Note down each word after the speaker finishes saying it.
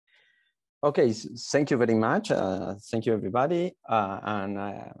Okay, thank you very much. Thank you, everybody.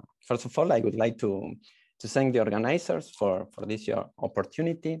 First of all, I would like to thank the organizers for this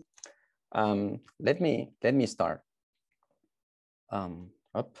opportunity. Let me start.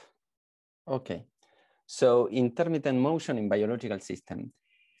 Okay. So intermittent motion in biological system.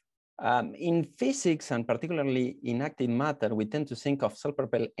 In physics, and particularly in active matter, we tend to think of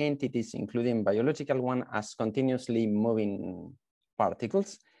self-propelled entities, including biological one, as continuously moving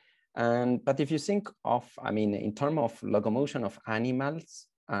particles. But if you think of, in terms of locomotion of animals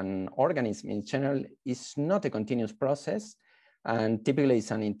and organisms in general, it's not a continuous process, and typically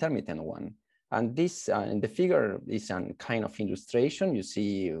it's an intermittent one. And this, in the figure, is a kind of illustration. You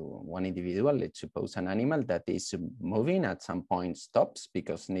see one individual, let's suppose an animal that is moving, at some point stops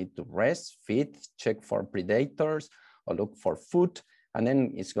because need to rest, feed, check for predators, or look for food, and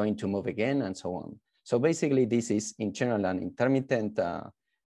then it's going to move again, and so on. So basically, this is in general an intermittent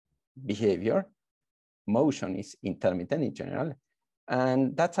behavior. Motion is intermittent in general,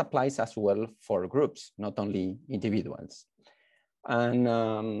 and that applies as well for groups, not only individuals.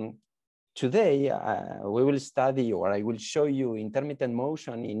 And today we will study, or I will show you, intermittent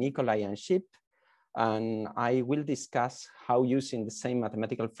motion in E. coli and sheep, and I will discuss how, using the same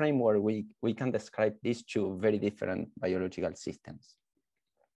mathematical framework, we can describe these two very different biological systems.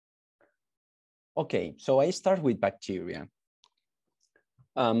 Okay, so I start with bacteria.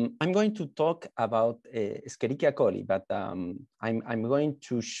 I'm going to talk about Escherichia coli, but I'm going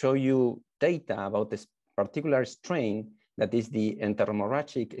to show you data about this particular strain that is the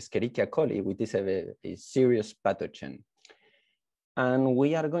enteromorrhagic Escherichia coli, which is a serious pathogen. And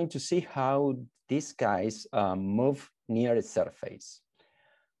we are going to see how these guys move near a surface.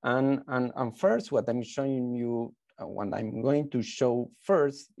 And first, what I'm showing you, what I'm going to show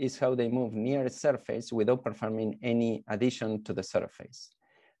first is how they move near a surface without performing any addition to the surface.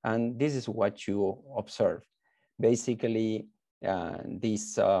 And this is what you observe. Basically,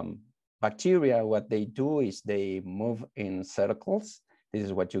 these bacteria, what they do is they move in circles. This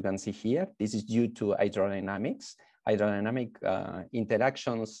is what you can see here. This is due to hydrodynamics. Hydrodynamic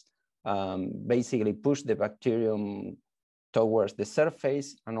interactions basically push the bacterium towards the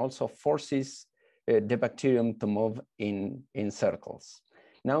surface and also forces the bacterium to move in circles.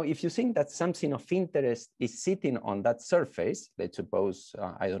 Now, if you think that something of interest is sitting on that surface, let's suppose,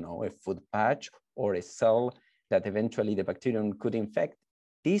 I don't know, a food patch or a cell that eventually the bacterium could infect,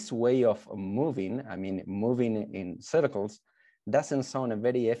 this way of moving, moving in circles, doesn't sound a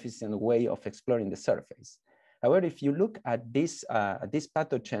very efficient way of exploring the surface. However, if you look at this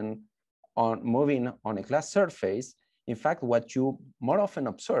pathogen moving on a glass surface, in fact, what you more often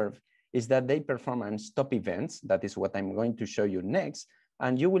observe is that they perform on stop events. That is what I'm going to show you next.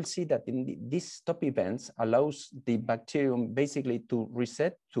 And you will see that in these stop events allows the bacterium basically to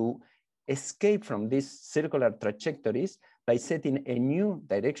reset, to escape from these circular trajectories by setting a new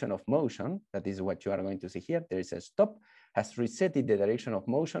direction of motion. That is what you are going to see here. There is a stop, has reset the direction of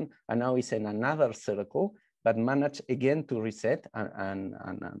motion, and now is in another circle, but managed again to reset and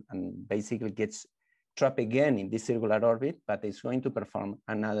basically gets trapped again in this circular orbit, but it's going to perform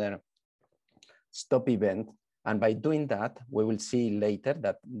another stop event. And by doing that, we will see later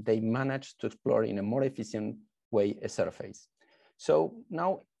that they manage to explore in a more efficient way a surface. So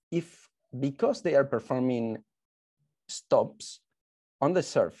now, because they are performing stops on the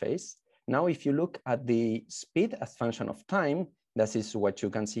surface, now if you look at the speed as function of time, that is what you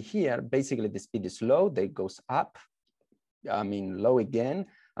can see here. Basically, the speed is low, they goes up, low again,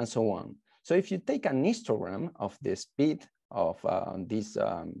 and so on. So if you take an histogram of the speed of these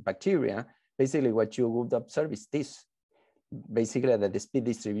bacteria, basically what you would observe is this, basically that the speed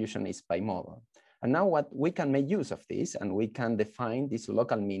distribution is bimodal. And now what we can make use of this, and we can define this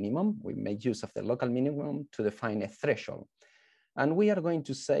local minimum. We make use of the local minimum to define a threshold. And we are going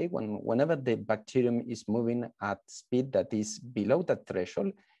to say whenever the bacterium is moving at speed that is below that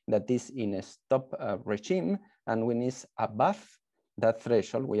threshold, that is in a stop regime, and when it's above that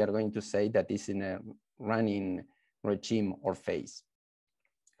threshold, we are going to say that is in a running regime or phase.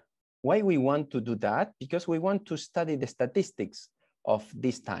 Why we want to do that? Because we want to study the statistics of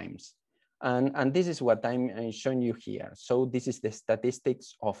these times. And this is what I'm showing you here. So this is the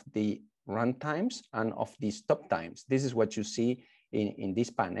statistics of the run times and of the stop times. This is what you see in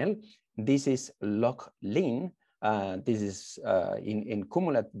this panel. This is log ln. This is in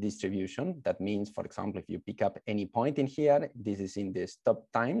cumulative distribution. That means, for example, if you pick up any point in here, this is in the stop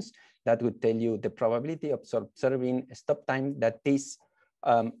times. That would tell you the probability of observing a stop time that is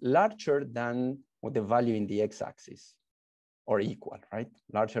larger than the value in the x-axis, or equal, right?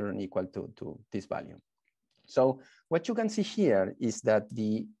 Larger than equal to this value. So what you can see here is that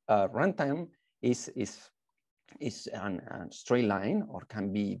the runtime is a straight line, or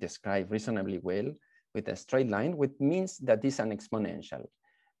can be described reasonably well with a straight line, which means that it's an exponential.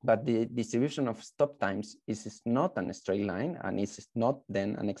 But the distribution of stop times is not a straight line, and it's not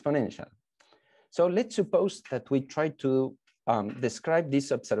then an exponential. So let's suppose that we try to describe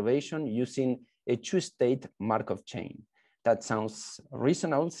this observation using a two-state Markov chain. That sounds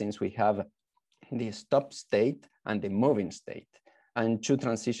reasonable since we have the stop state and the moving state, and two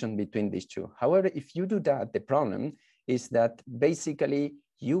transitions between these two. However, if you do that, the problem is that basically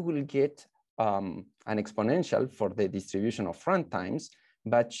you will get an exponential for the distribution of runtimes,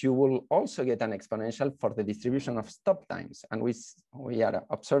 but you will also get an exponential for the distribution of stop times. And we are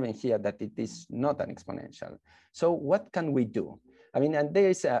observing here that it is not an exponential. So what can we do? I mean, and there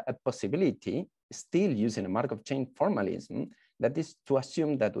is a possibility, still using a Markov chain formalism, that is to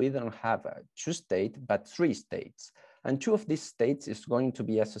assume that we don't have two states, but three states. And two of these states is going to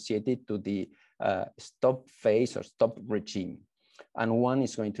be associated to the stop phase or stop regime. And one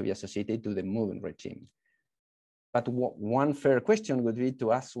is going to be associated to the moving regime. But one fair question would be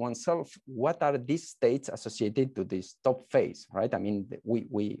to ask oneself, what are these states associated to the stop phase, right? I mean,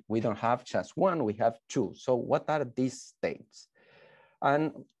 we don't have just one, we have two. So what are these states?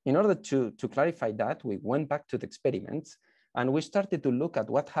 And in order to clarify that, we went back to the experiments and we started to look at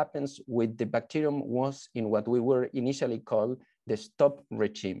what happens with the bacterium was in what we were initially called the stop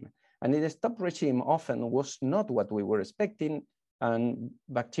regime. And in the stop regime often was not what we were expecting, and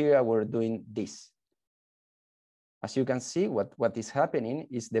bacteria were doing this. As you can see, what is happening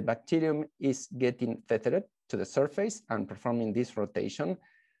is the bacterium is getting tethered to the surface and performing this rotation,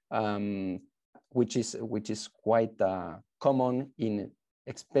 which is quite common in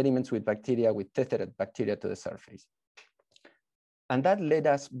experiments with bacteria, with tethered bacteria to the surface. And that led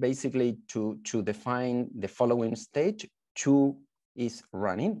us basically to define the following stage. Two is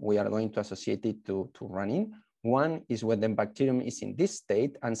running. We are going to associate it to running. One is when the bacterium is in this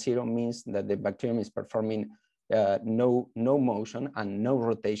state, and zero means that the bacterium is performing no motion and no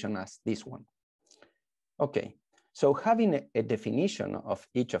rotation as this one. Okay, so having a definition of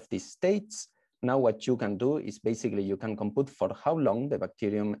each of these states, now what you can do is basically you can compute for how long the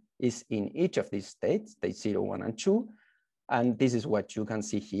bacterium is in each of these states, state 0, 1, and 2. And this is what you can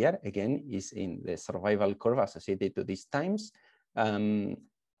see here, again, is in the survival curve associated to these times. And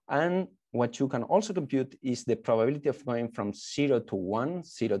what you can also compute is the probability of going from 0 to 1,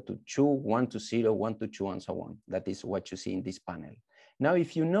 0 to 2, 1 to 0, 1 to 2, and so on. That is what you see in this panel. Now,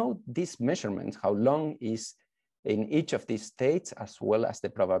 if you know these measurements, how long is in each of these states, as well as the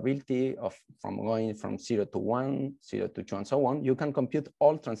probability of going from 0 to 1, 0 to 2, and so on, you can compute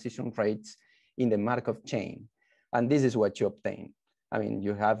all transition rates in the Markov chain. And this is what you obtain. I mean,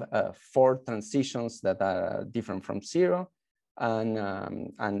 you have 4 transitions that are different from 0,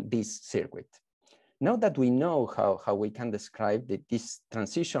 and this circuit. Now that we know how we can describe this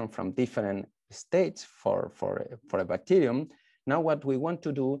transition from different states for a bacterium, now what we want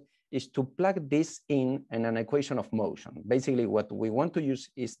to do is to plug this in an equation of motion. Basically, what we want to use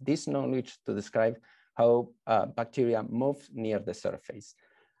is this knowledge to describe how bacteria move near the surface.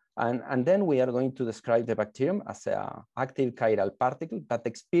 And then we are going to describe the bacterium as an active chiral particle, but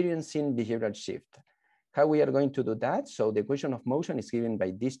experiencing behavioral shift. How we are going to do that? So the equation of motion is given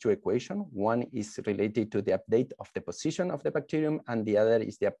by these two equations. One is related to the update of the position of the bacterium, and the other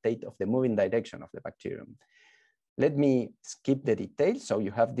is the update of the moving direction of the bacterium. Let me skip the details. So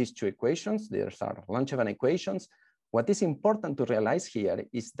you have these two equations. There's our Langevin equations. What is important to realize here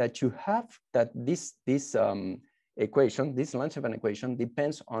is that you have that this equation, this Langevin equation,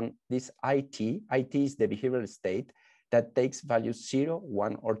 depends on this IT. IT is the behavioral state that takes values 0,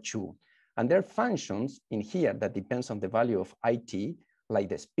 1, or 2. And there are functions in here that depends on the value of IT, like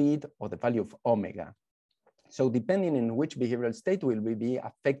the speed or the value of omega. So depending on which behavioral state will we be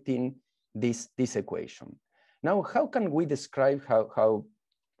affecting this equation. Now, how can we describe how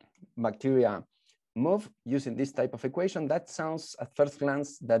bacteria move using this type of equation? That sounds at first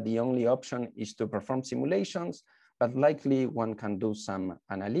glance that the only option is to perform simulations, but likely one can do some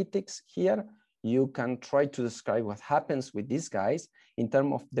analytics here. You can try to describe what happens with these guys in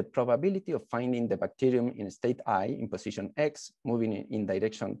terms of the probability of finding the bacterium in state I in position X, moving in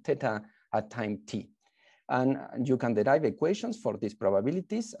direction theta at time t. And you can derive equations for these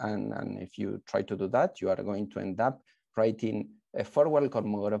probabilities. And if you try to do that, you are going to end up writing a forward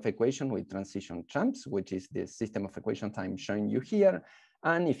Kolmogorov equation with transition terms, which is the system of equations I'm showing you here.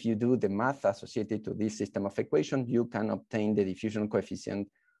 And if you do the math associated to this system of equations, you can obtain the diffusion coefficient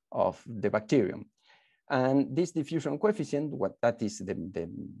of the bacterium. And this diffusion coefficient, what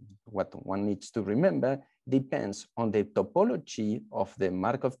one needs to remember, depends on the topology of the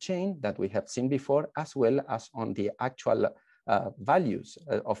Markov chain that we have seen before, as well as on the actual values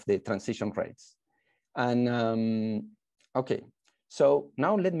of the transition rates. And okay, so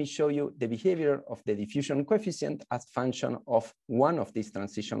now let me show you the behavior of the diffusion coefficient as function of one of these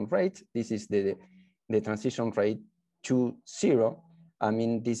transition rates. This is the transition rate 2, 0. I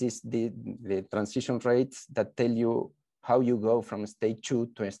mean, this is the transition rates that tell you how you go from state 2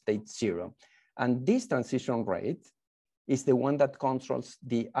 to state 0. And this transition rate is the one that controls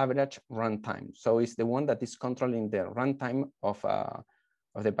the average runtime. So it's the one that is controlling the runtime of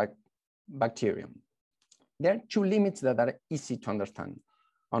the bacterium. There are two limits that are easy to understand.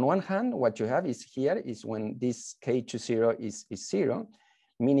 On one hand, what you have is here is when this K20 is 0,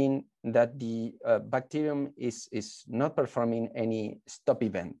 meaning that the bacterium is not performing any stop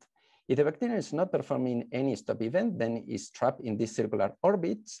event. If the bacterium is not performing any stop event, then it's trapped in these circular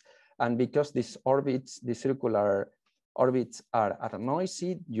orbits. And because these orbits, the circular orbits are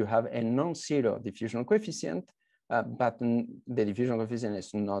noisy, you have a non-zero diffusion coefficient, but the diffusion coefficient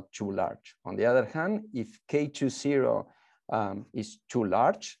is not too large. On the other hand, if K20 is too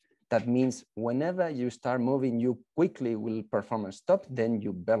large, that means whenever you start moving, you quickly will perform a stop, then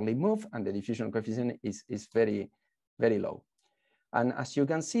you barely move, and the diffusion coefficient is very, very low. And as you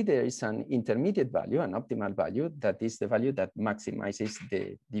can see, there is an intermediate value, an optimal value, that is the value that maximizes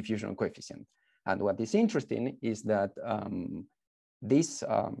the diffusion coefficient. And what is interesting is that these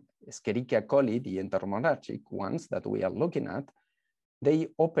Escherichia coli, the enteromorphic ones that we are looking at, they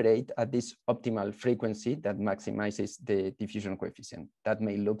operate at this optimal frequency that maximizes the diffusion coefficient. That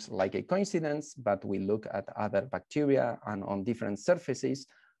may look like a coincidence, but we look at other bacteria and on different surfaces.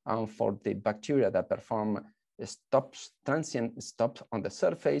 And for the bacteria that perform transient stops on the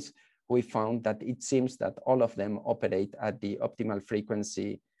surface, we found that it seems that all of them operate at the optimal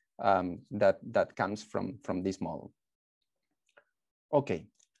frequency that comes from this model. Okay.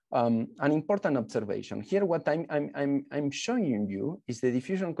 An important observation here. What I'm showing you is the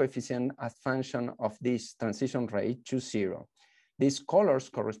diffusion coefficient as function of this transition rate to 0. These colors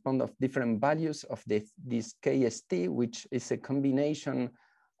correspond of different values of this KST, which is a combination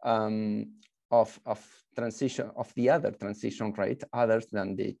of the other transition rate, other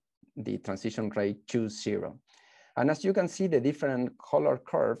than the transition rate to 0. And as you can see, the different color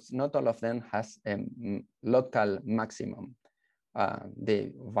curves, not all of them has a local maximum.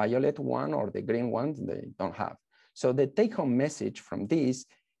 The violet one or the green ones, they don't have. So the take-home message from this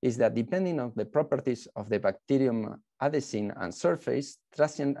is that depending on the properties of the bacterium adhesin and surface,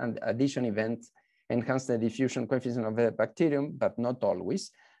 transient and addition events enhance the diffusion coefficient of the bacterium, but not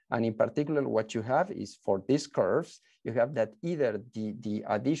always. And in particular, what you have is for these curves, you have that either the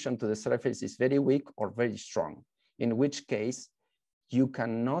addition to the surface is very weak or very strong, in which case you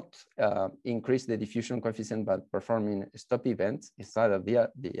cannot increase the diffusion coefficient by performing stop events. It's either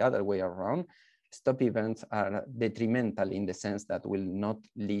the other way around. Stop events are detrimental in the sense that will not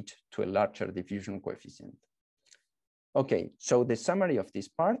lead to a larger diffusion coefficient. Okay, so the summary of this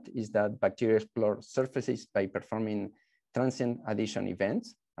part is that bacteria explore surfaces by performing transient addition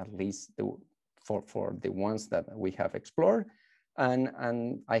events, at least for the ones that we have explored.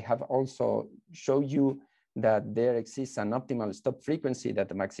 And I have also shown you that there exists an optimal stop frequency that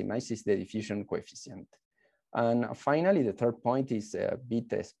maximizes the diffusion coefficient. And finally, the third point is a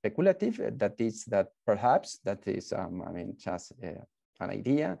bit speculative. That is that perhaps, that is, I mean, just an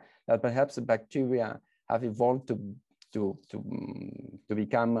idea, that perhaps bacteria have evolved to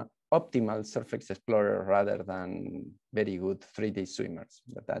become optimal surface explorer rather than very good 3D swimmers.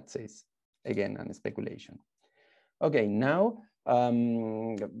 But that is, again, a speculation. Okay, now,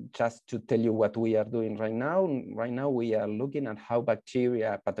 just to tell you what we are doing right now. Right now, we are looking at how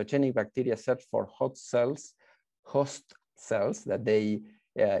bacteria, pathogenic bacteria, search for host cells that they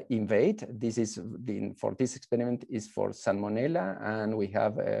invade. This is for this experiment is for Salmonella, and we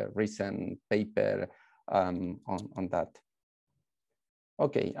have a recent paper on that.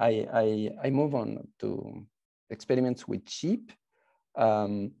 Okay, I move on to experiments with sheep.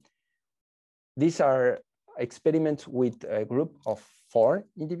 These are experiments with a group of 4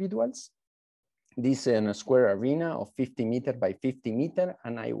 individuals. This is in a square arena of 50 meter by 50 meter.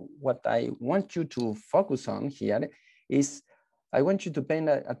 And what I want you to focus on here is, I want you to pay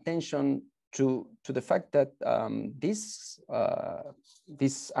attention to the fact that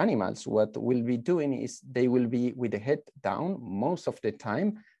these animals, what we'll be doing is they will be with the head down most of the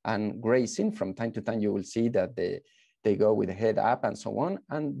time and grazing. From time to time, you will see that they go with the head up and so on.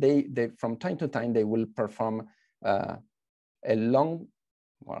 And they from time to time, they will perform a long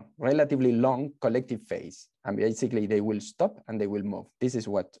well, relatively long collective phase. And basically they will stop and they will move. This is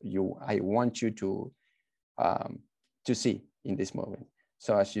what I want you to see in this movement.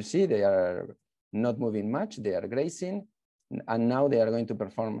 So as you see, they are not moving much, they are grazing, and now they are going to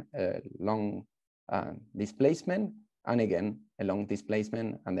perform a long displacement, and again, a long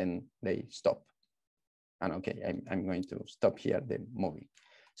displacement, and then they stop. And okay, I'm going to stop here the moving.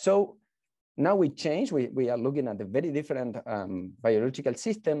 So now we change, we are looking at a very different biological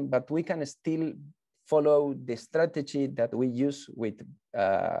system, but we can still follow the strategy that we use with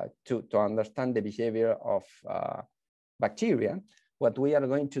to understand the behavior of bacteria. What we are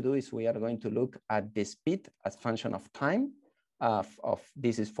going to do is we are going to look at the speed as function of time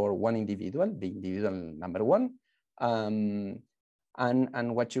this is for one individual, the individual number one.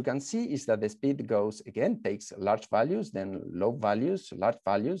 And what you can see is that the speed goes, again, takes large values, then low values, large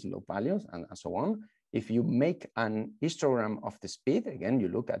values, low values, and so on. If you make an histogram of the speed, again, you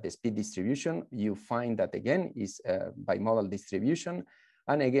look at the speed distribution, you find that, again, is a bimodal distribution.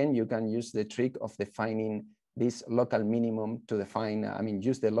 And again, you can use the trick of defining this local minimum to define,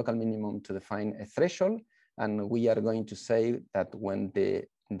 use the local minimum to define a threshold. And we are going to say that when the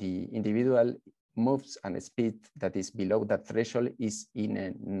individual moves and a speed that is below that threshold is in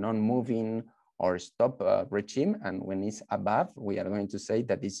a non-moving or stop regime. And when it's above, we are going to say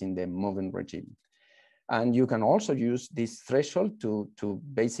that it's in the moving regime. And you can also use this threshold to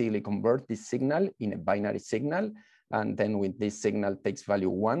basically convert this signal in a binary signal. And then with this signal takes value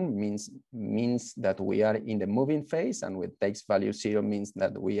 1 means that we are in the moving phase, and with takes value 0 means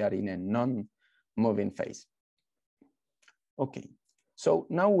that we are in a non-moving phase. Okay, so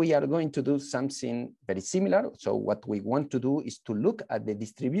now we are going to do something very similar. So what we want to do is to look at the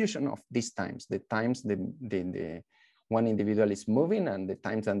distribution of these times, the times the one individual is moving and the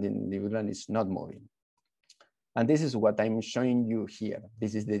times that the individual is not moving. And this is what I'm showing you here.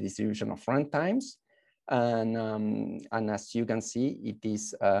 This is the distribution of run times. And as you can see, it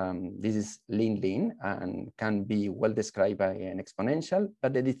is this is lean and can be well described by an exponential,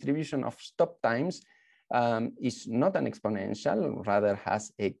 but the distribution of stop times is not an exponential, rather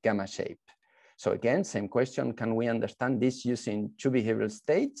has a gamma shape. So again, same question, can we understand this using two behavioral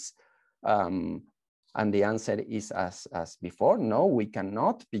states? And the answer is as before, no, we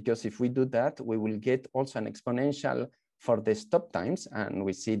cannot, because if we do that, we will get also an exponential for the stop times, and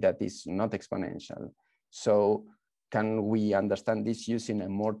we see that it's not exponential. So can we understand this using a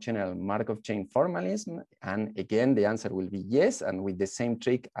more general Markov chain formalism? And again, the answer will be yes. And with the same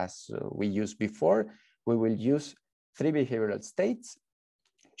trick as we used before, we will use three behavioral states,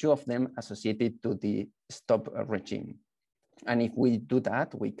 two of them associated to the stop regime. And if we do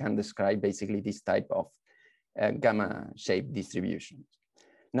that, we can describe basically this type of gamma shape distributions.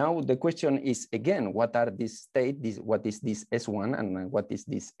 Now the question is, again, what are these states? What is this S1 and what is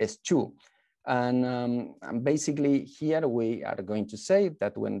this S2? And basically here we are going to say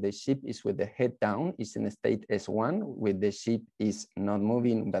that when the ship is with the head down, is in a state S1, with the ship is not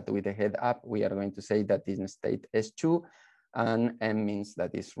moving, but with the head up, we are going to say that is in state S2, and M means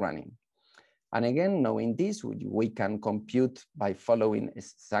that is running. And again, knowing this, we can compute by following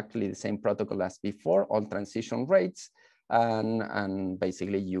exactly the same protocol as before, all transition rates, and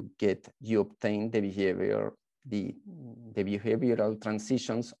basically you obtain the behavior, the behavioral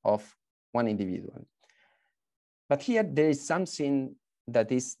transitions of one individual. But here there is something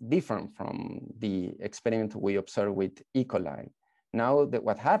that is different from the experiment we observed with E. coli. Now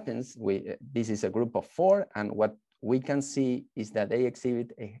what happens, this is a group of 4, and what we can see is that they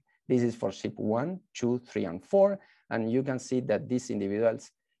exhibit this is for ship 1, 2, 3, and 4, and you can see that these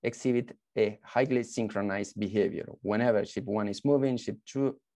individuals exhibit a highly synchronized behavior. Whenever ship 1 is moving, ship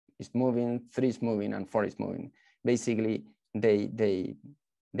 2 is moving, 3 is moving, and 4 is moving. Basically, they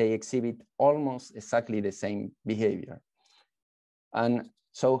exhibit almost exactly the same behavior. And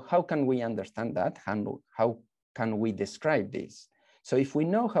so how can we understand that? And how can we describe this? So if we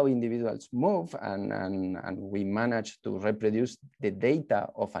know how individuals move and we manage to reproduce the data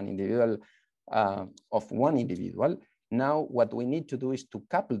of an individual, of one individual, now what we need to do is to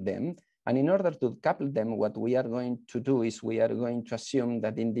couple them. And in order to couple them, what we are going to do is we are going to assume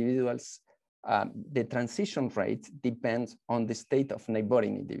that individuals the transition rate depends on the state of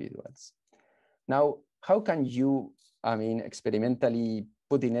neighboring individuals. Now, how can you, experimentally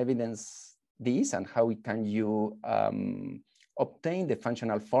put in evidence this, and how can you obtain the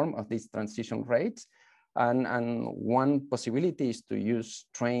functional form of these transition rates? And one possibility is to use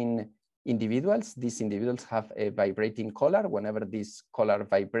train individuals. These individuals have a vibrating collar. Whenever this collar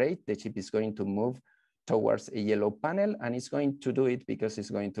vibrates, the chip is going to move towards a yellow panel, and it's going to do it because it's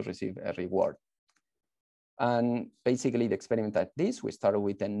going to receive a reward. And basically the experiment like this, we start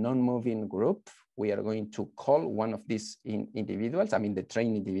with a non-moving group. We are going to call one of these individuals, I mean the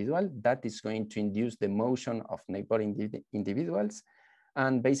trained individual, that is going to induce the motion of neighboring individuals.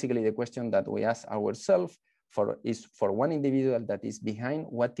 And basically the question that we ask ourselves is for one individual that is behind,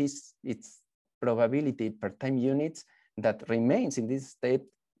 what is its probability per time units that remains in this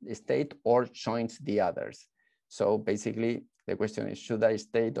state or joins the others. So basically the question is, should I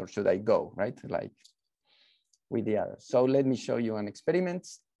stay or should I go, right? Like with the others. So let me show you an experiment.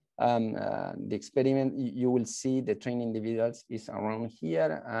 The experiment, you will see the trained individuals is around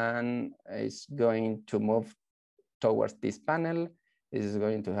here and is going to move towards this panel. This is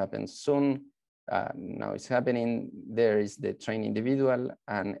going to happen soon. Now it's happening. There is the trained individual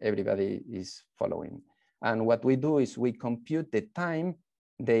and everybody is following. And what we do is we compute the time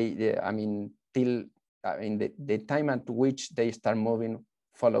the time at which they start moving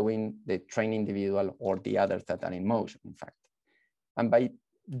following the trained individual or the others that are in motion, in fact. And by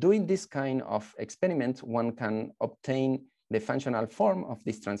doing this kind of experiments, one can obtain the functional form of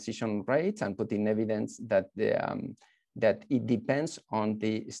these transition rates and put in evidence that that it depends on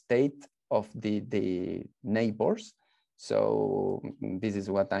the state of the neighbors. So this is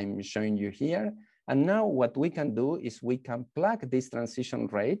what I'm showing you here. And now what we can do is we can plug these transition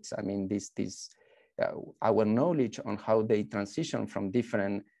rates. I mean, our knowledge on how they transition from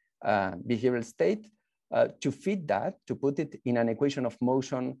different behavioral state to fit that, to put it in an equation of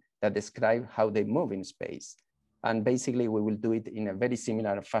motion that describe how they move in space. And basically we will do it in a very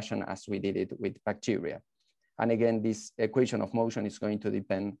similar fashion as we did it with bacteria. And again, this equation of motion is going to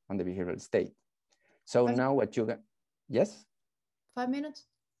depend on the behavioral state. So now what you got, yes? 5 minutes.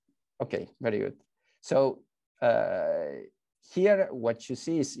 Okay, very good. So here, what you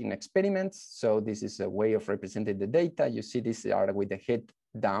see is in experiments. So this is a way of representing the data. You see these are with the head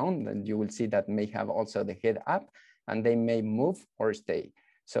down, and you will see that may have also the head up, and they may move or stay.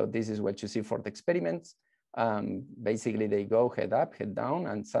 So this is what you see for the experiments. Basically, they go head up, head down,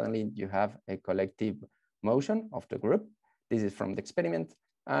 and suddenly you have a collective motion of the group. This is from the experiment.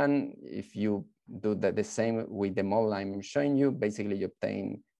 And if you do the same with the model I'm showing you, basically you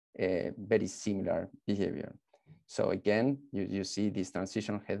obtain a very similar behavior. So again, you see this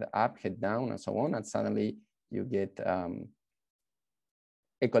transition head up, head down, and so on, and suddenly you get a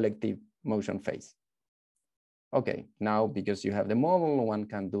collective motion phase. Okay, now because you have the model, one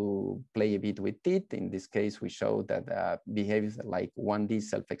can play a bit with it. In this case, we show that behaves like 1D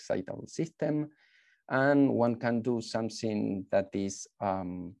self-excitable system, and one can do something that is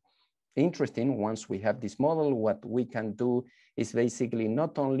interesting. Once we have this model, what we can do is basically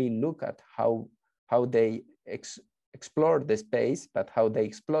not only look at how they explore the space, but how they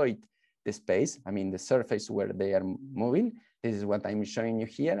exploit the space. I mean, the surface where they are moving. This is what I'm showing you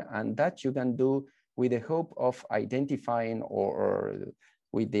here. And that you can do with the hope of identifying or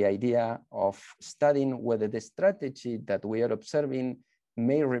with the idea of studying whether the strategy that we are observing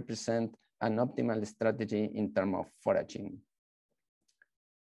may represent an optimal strategy in terms of foraging.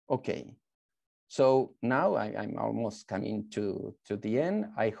 Okay, so now I'm almost coming to the end.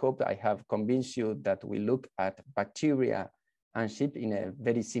 I hope I have convinced you that we look at bacteria and sheep in a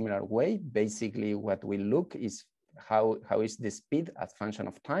very similar way. Basically, what we look is how is the speed as function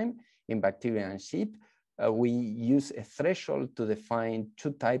of time in bacteria and sheep. We use a threshold to define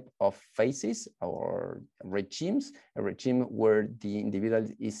two types of phases or regimes. A regime where the individual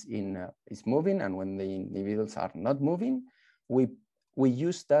is moving, and when the individuals are not moving. We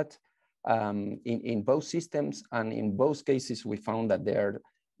use that in both systems, and in both cases we found that there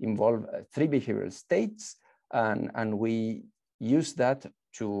involve three behavioral states, and we use that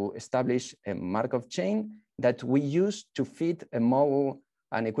to establish a Markov chain that we use to fit a model,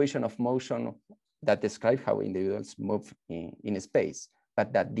 an equation of motion that describes how individuals move in space,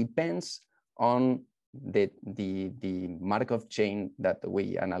 but that depends on the Markov chain that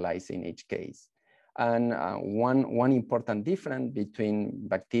we analyze in each case. And one important difference between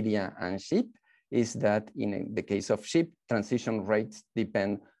bacteria and sheep is that in the case of sheep, transition rates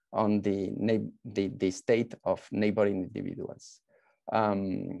depend on the state of neighboring individuals.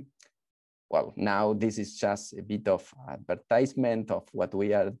 Well, now this is just a bit of advertisement of what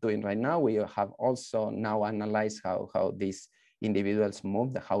we are doing right now. We have also now analyzed how these individuals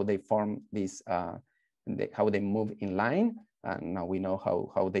move, how they form this, how they move in line. And now we know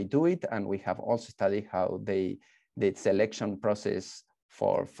how they do it. And we have also studied how the selection process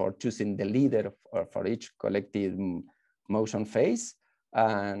for choosing the leader for each collective motion phase.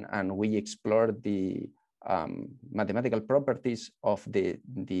 And we explored the mathematical properties of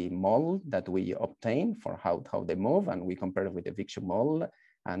the model that we obtain for how they move, and we compare it with the Viction model.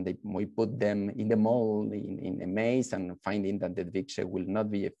 and we put them in the mold in a maze, and finding that the Viksha will not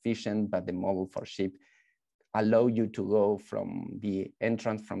be efficient, but the model for sheep allow you to go from the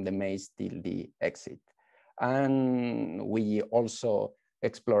entrance from the maze till the exit. And we also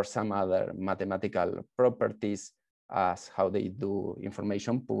explore some other mathematical properties as how they do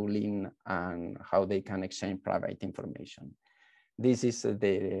information pooling and how they can exchange private information. This is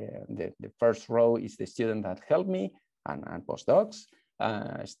the first row is the student that helped me and postdocs.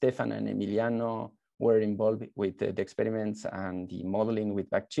 Stefan and Emiliano were involved with the experiments and the modeling with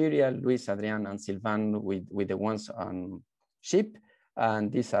bacteria. Luis, Adrian, and Sylvain with the ones on sheep.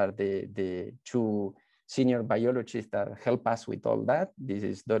 And these are the two senior biologists that help us with all that. This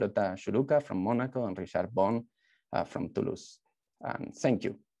is Dorota Shuruka from Monaco and Richard Bon from Toulouse. And thank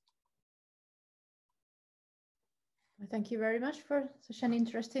you. Thank you very much for such an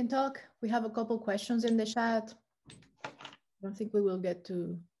interesting talk. We have a couple questions in the chat. I don't think we will get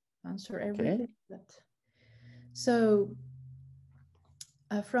to answer everything. Okay. But... So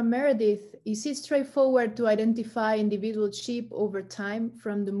from Meredith, is it straightforward to identify individual sheep over time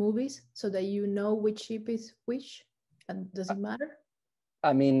from the movies so that you know which sheep is which? And does it matter?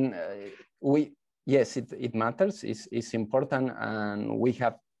 I mean, yes, it matters. It's important, and we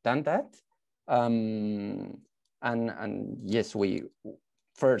have done that. And yes,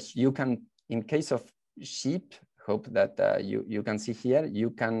 first you can, in case of sheep, hope that you can see here,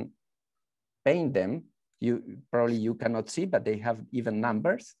 you can paint them. You cannot see, but they have even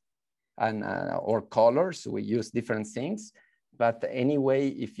numbers and or colors. We use different things. But anyway,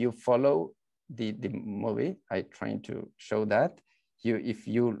 if you follow the movie, I trying to show that. If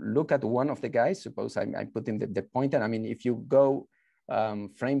you look at one of the guys, suppose I'm putting the pointer. I mean, if you go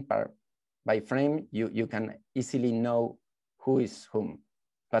frame by frame, you can easily know who is whom.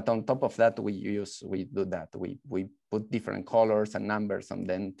 But on top of that, we do that. We put different colors and numbers on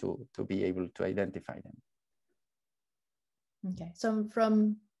them to be able to identify them. Okay, so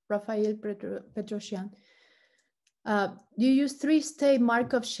from Rafael Petrosian, you use three-state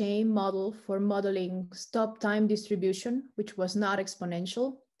Markov chain model for modeling stop time distribution, which was not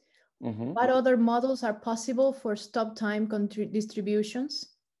exponential. Mm-hmm. What other models are possible for stop time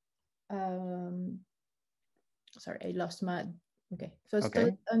distributions? Sorry, I lost my, okay. So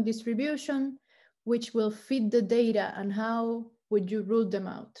stop time distribution, which will fit the data, and how would you rule them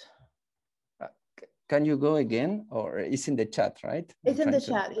out? Can you go again, or it's in the chat, right? It's in the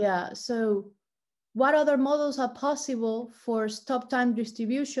chat, yeah. So what other models are possible for stop time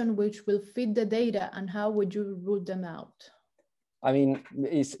distribution, which will fit the data, and how would you rule them out? I mean,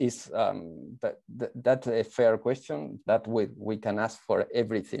 that's a fair question that we can ask for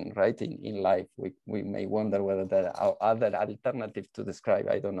everything, right? In life, we may wonder whether there are other alternatives to describe,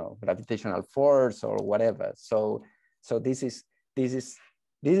 I don't know, gravitational force or whatever. So this is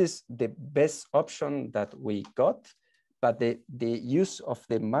the best option that we got. But the use of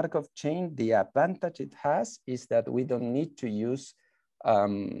the Markov chain, the advantage it has is that we don't need to use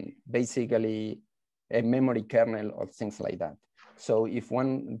basically a memory kernel or things like that. So if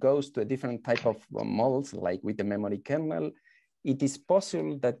one goes to a different type of models, like with the memory kernel, it is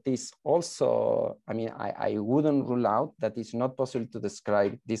possible that this also, I mean, I wouldn't rule out that it's not possible to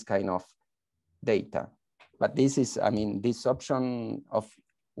describe this kind of data. But this is, I mean, this option of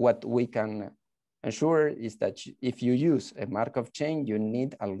what we can ensure is that if you use a Markov chain, you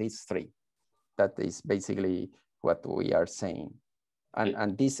need at least 3. That is basically what we are saying.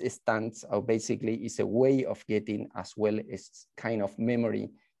 And this stands out basically is a way of getting as well as kind of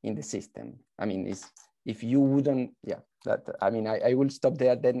memory in the system. I mean, if you wouldn't, yeah, that, I mean, I will stop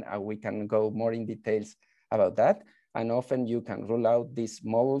there, then we can go more in details about that. And often you can rule out these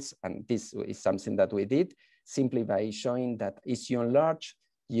models, and this is something that we did simply by showing that if you enlarge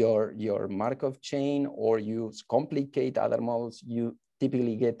your Markov chain or you complicate other models, you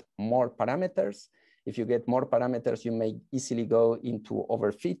typically get more parameters. If you get more parameters, you may easily go into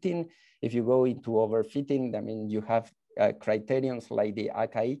overfitting. If you go into overfitting, I mean, you have criterions like the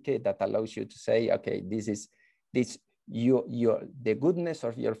Akaike that allows you to say, okay, the goodness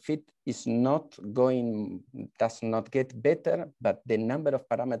of your fit is not going, does not get better, but the number of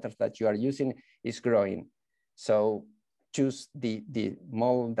parameters that you are using is growing. So choose the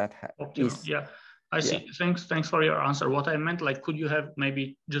model that is. Yeah, I see. Yeah. Thanks for your answer. What I meant, like, could you have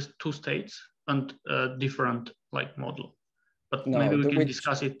maybe just 2 states and different like model? But no, maybe we can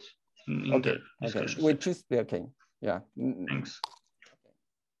discuss it in the discussion. Okay, we choose, okay, yeah. Thanks.